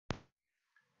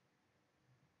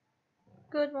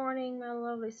Good morning, my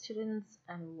lovely students,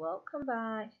 and welcome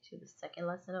back to the second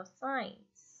lesson of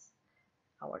science.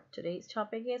 Our today's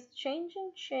topic is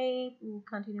changing shape. We'll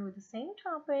continue with the same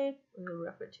topic. We'll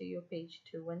refer to your page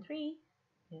 2 and 3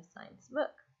 in your science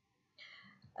book.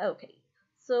 Okay,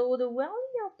 so the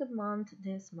value of the month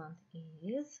this month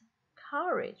is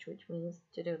courage, which means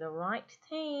to do the right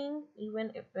thing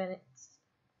even if when it's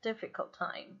difficult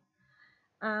time.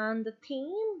 And the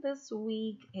theme this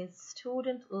week is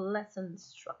student lesson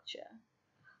structure.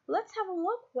 Let's have a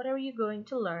look. What are you going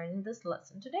to learn in this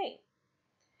lesson today?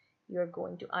 You're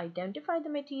going to identify the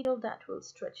material that will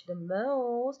stretch the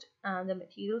most and the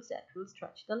materials that will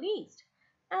stretch the least.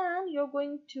 And you're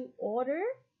going to order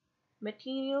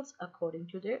materials according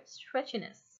to their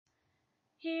stretchiness.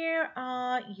 Here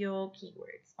are your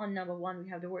keywords. On number 1, we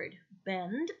have the word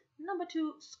bend. Number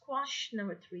 2, squash.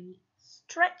 Number 3,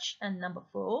 stretch. And number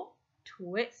 4,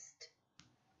 twist.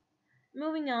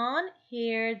 Moving on,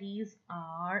 here these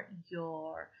are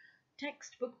your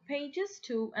textbook pages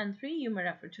 2 and 3. You may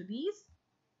refer to these.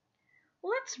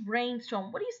 Let's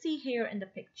brainstorm. What do you see here in the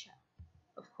picture?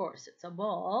 Of course, it's a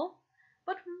ball.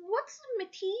 But what's the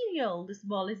material this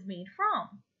ball is made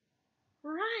from?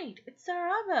 Right, it's a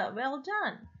rubber. Well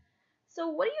done. So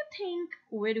what do you think?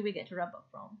 Where do we get rubber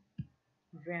from?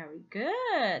 Very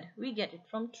good. We get it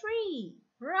from tree,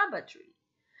 rubber tree.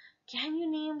 Can you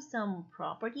name some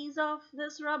properties of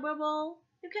this rubber ball?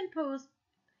 You can pause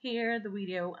here the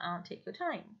video and take your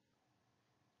time.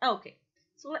 Okay,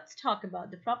 so let's talk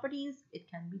about the properties. It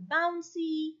can be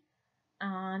bouncy.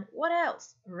 And what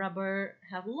else? Rubber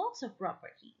have lots of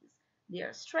properties. They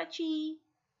are stretchy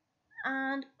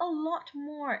and a lot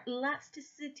more.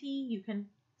 Elasticity. You can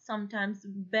sometimes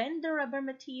bend the rubber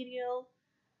material.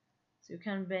 So you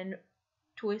can bend,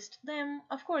 twist them.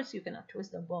 Of course, you cannot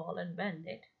twist the ball and bend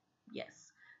it.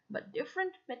 Yes, but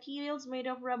different materials made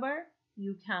of rubber,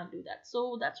 you can do that.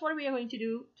 So that's what we are going to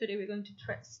do. Today we're going to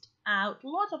test out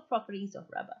lots of properties of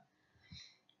rubber.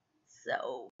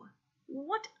 So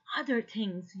what other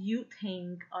things you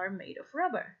think are made of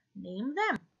rubber? Name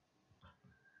them.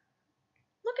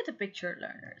 Look at the picture,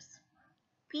 learners.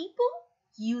 People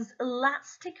use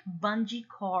elastic bungee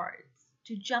cords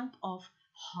to jump off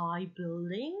high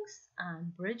buildings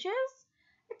and bridges.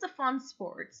 It's a fun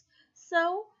sport.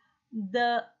 So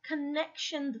the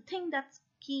connection, the thing that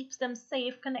keeps them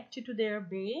safe connected to their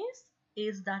base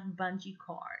is that bungee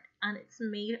cord. And it's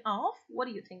made of, what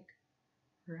do you think?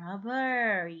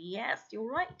 Rubber. Yes, you're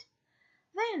right.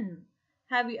 Then,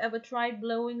 have you ever tried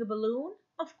blowing a balloon?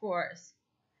 Of course.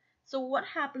 So what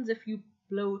happens if you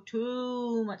blow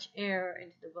too much air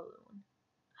into the balloon?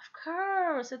 Of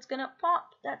course, it's gonna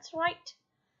pop. That's right.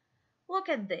 Look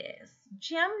at this.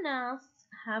 Gymnasts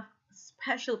have a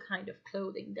special kind of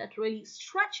clothing that really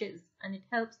stretches and it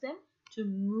helps them to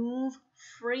move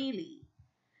freely.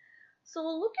 So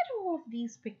look at all of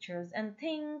these pictures and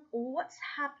think, what's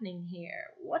happening here?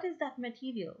 What is that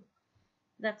material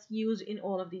that's used in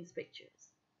all of these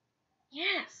pictures?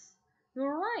 Yes,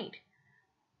 you're right.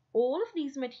 All of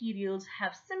these materials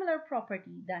have similar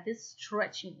property, that is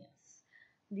stretchiness.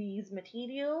 These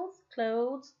materials,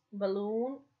 clothes,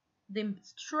 balloon, they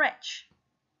stretch.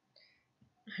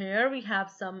 Here we have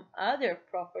some other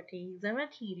properties and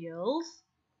materials.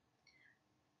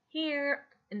 Here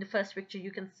in the first picture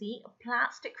you can see a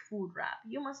plastic food wrap.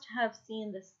 You must have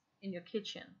seen this in your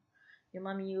kitchen. Your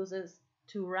mommy uses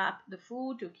to wrap the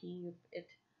food to keep it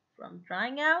from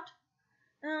drying out.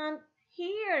 And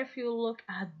here, if you look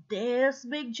at this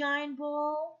big giant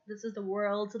ball, this is the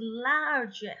world's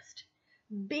largest,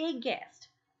 biggest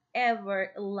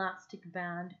ever elastic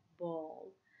band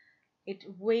ball. It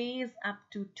weighs up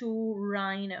to 2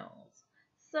 rhinos.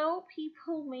 So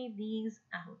people made these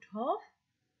out of,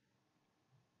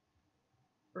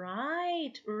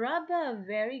 right, rubber.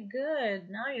 Very good.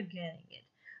 Now you're getting it.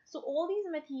 So all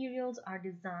these materials are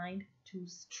designed to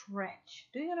stretch.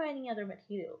 Do you know any other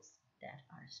materials that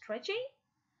are stretchy?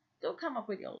 So come up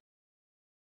with your.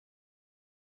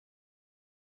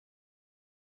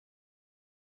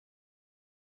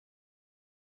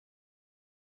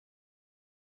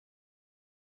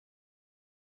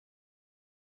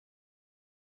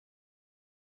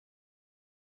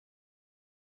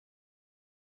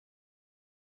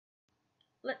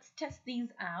 Let's test these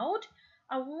out.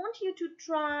 I want you to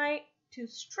try to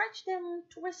stretch them,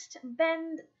 twist,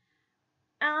 bend,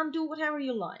 and do whatever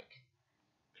you like.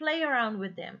 Play around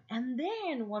with them. And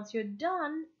then once you're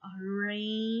done,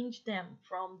 arrange them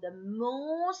from the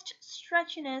most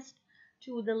stretchiness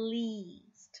to the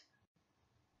least.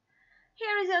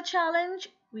 Here is your challenge.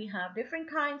 We have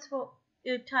different kinds for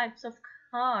types of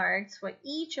cards for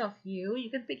each of you.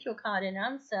 You can pick your card and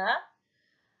answer.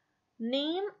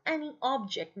 Name any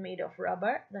object made of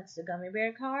rubber. That's the gummy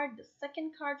bear card. The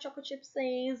second card, choco chip,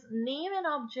 says name an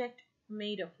object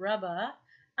made of rubber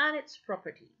and its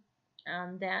property.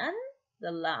 And then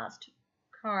the last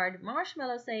card,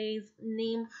 marshmallow, says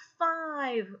name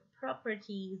 5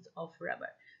 properties of rubber.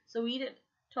 So we did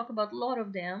talk about a lot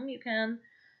of them. You can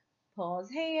pause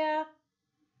here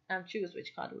and choose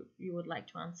which card you would like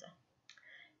to answer.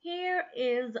 Here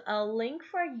is a link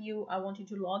for you. I want you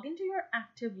to log into your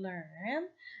Active Learn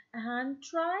and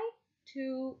try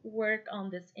to work on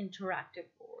this interactive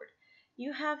board.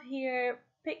 You have here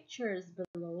pictures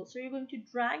below, so you're going to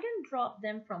drag and drop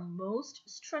them from most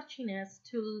stretchiness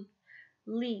to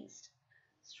least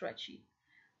stretchy.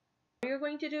 What you're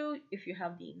going to do, if you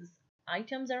have these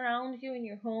items around you in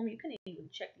your home, you can even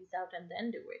check these out and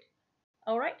then do it.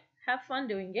 All right, have fun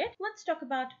doing it. Let's talk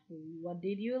about what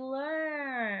did you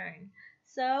learn.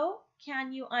 So,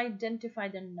 can you identify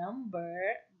the number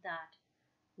that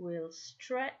will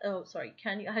stretch? Oh, sorry.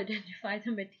 Can you identify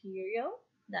the material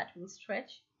that will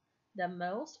stretch the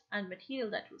most and material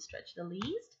that will stretch the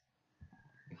least?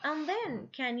 And then,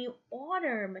 can you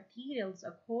order materials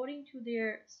according to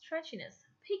their stretchiness?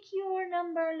 Pick your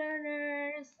number,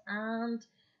 learners, and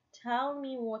tell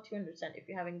me what you understand. If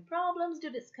you have any problems, do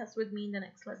discuss with me in the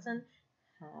next lesson.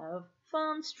 Have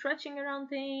fun stretching around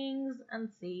things and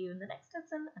see you in the next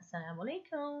lesson. Assalamu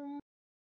alaikum.